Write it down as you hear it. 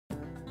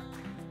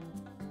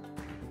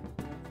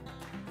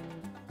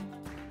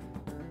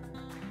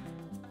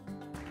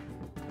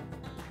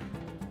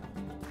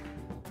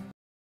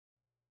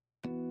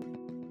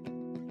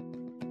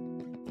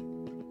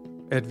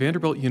At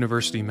Vanderbilt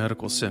University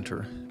Medical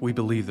Center, we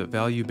believe that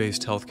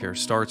value-based healthcare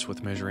starts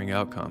with measuring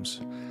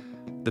outcomes.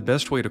 The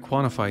best way to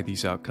quantify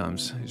these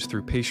outcomes is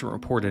through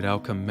patient-reported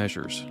outcome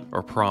measures,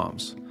 or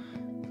PROMs.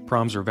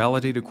 PROMs are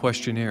validated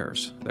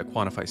questionnaires that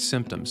quantify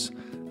symptoms,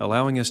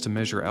 allowing us to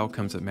measure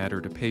outcomes that matter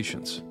to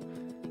patients.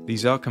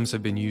 These outcomes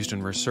have been used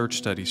in research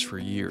studies for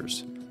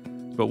years.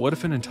 But what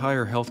if an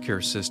entire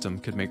healthcare system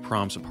could make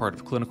PROMs a part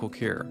of clinical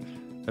care,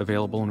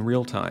 available in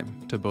real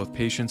time to both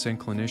patients and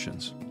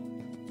clinicians?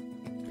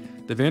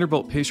 The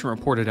Vanderbilt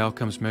Patient-Reported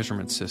Outcomes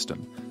Measurement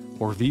System,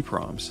 or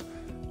VPROMS,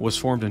 was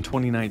formed in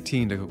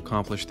 2019 to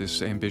accomplish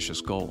this ambitious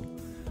goal.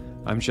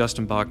 I'm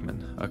Justin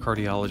Bachman, a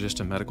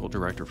cardiologist and medical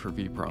director for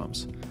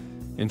VPROMS.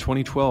 In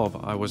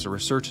 2012, I was a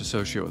research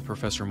associate with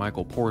Professor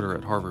Michael Porter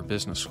at Harvard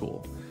Business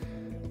School.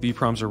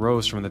 VPROMS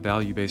arose from the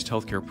value-based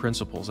healthcare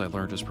principles I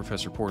learned as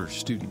Professor Porter's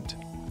student.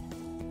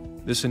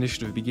 This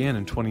initiative began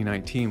in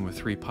 2019 with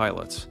 3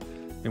 pilots,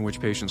 in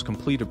which patients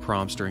completed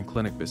PROMs during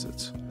clinic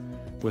visits.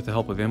 With the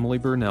help of Emily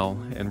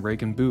Burnell and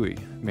Reagan Bowie,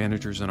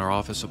 managers in our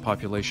Office of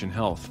Population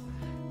Health,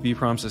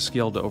 VPROMS has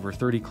scaled to over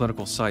 30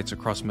 clinical sites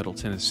across Middle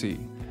Tennessee.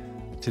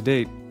 To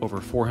date, over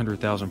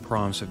 400,000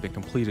 PROMs have been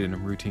completed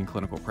in routine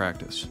clinical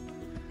practice.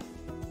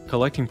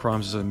 Collecting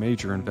PROMs is a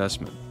major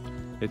investment.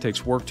 It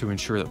takes work to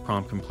ensure that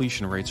PROM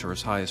completion rates are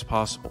as high as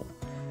possible.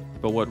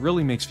 But what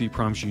really makes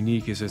VPROMS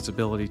unique is its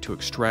ability to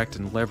extract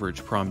and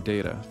leverage PROM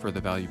data for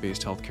the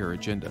value-based healthcare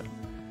agenda.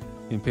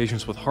 In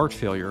patients with heart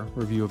failure,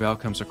 review of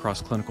outcomes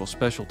across clinical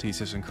specialties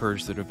has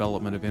encouraged the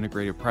development of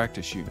integrated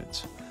practice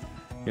units.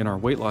 In our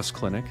weight loss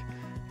clinic,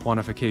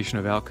 quantification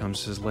of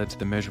outcomes has led to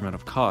the measurement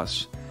of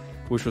costs,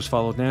 which was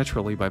followed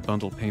naturally by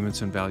bundled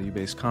payments and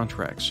value-based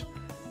contracts.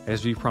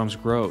 As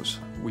VPROMS grows,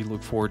 we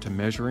look forward to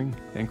measuring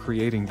and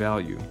creating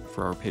value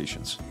for our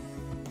patients.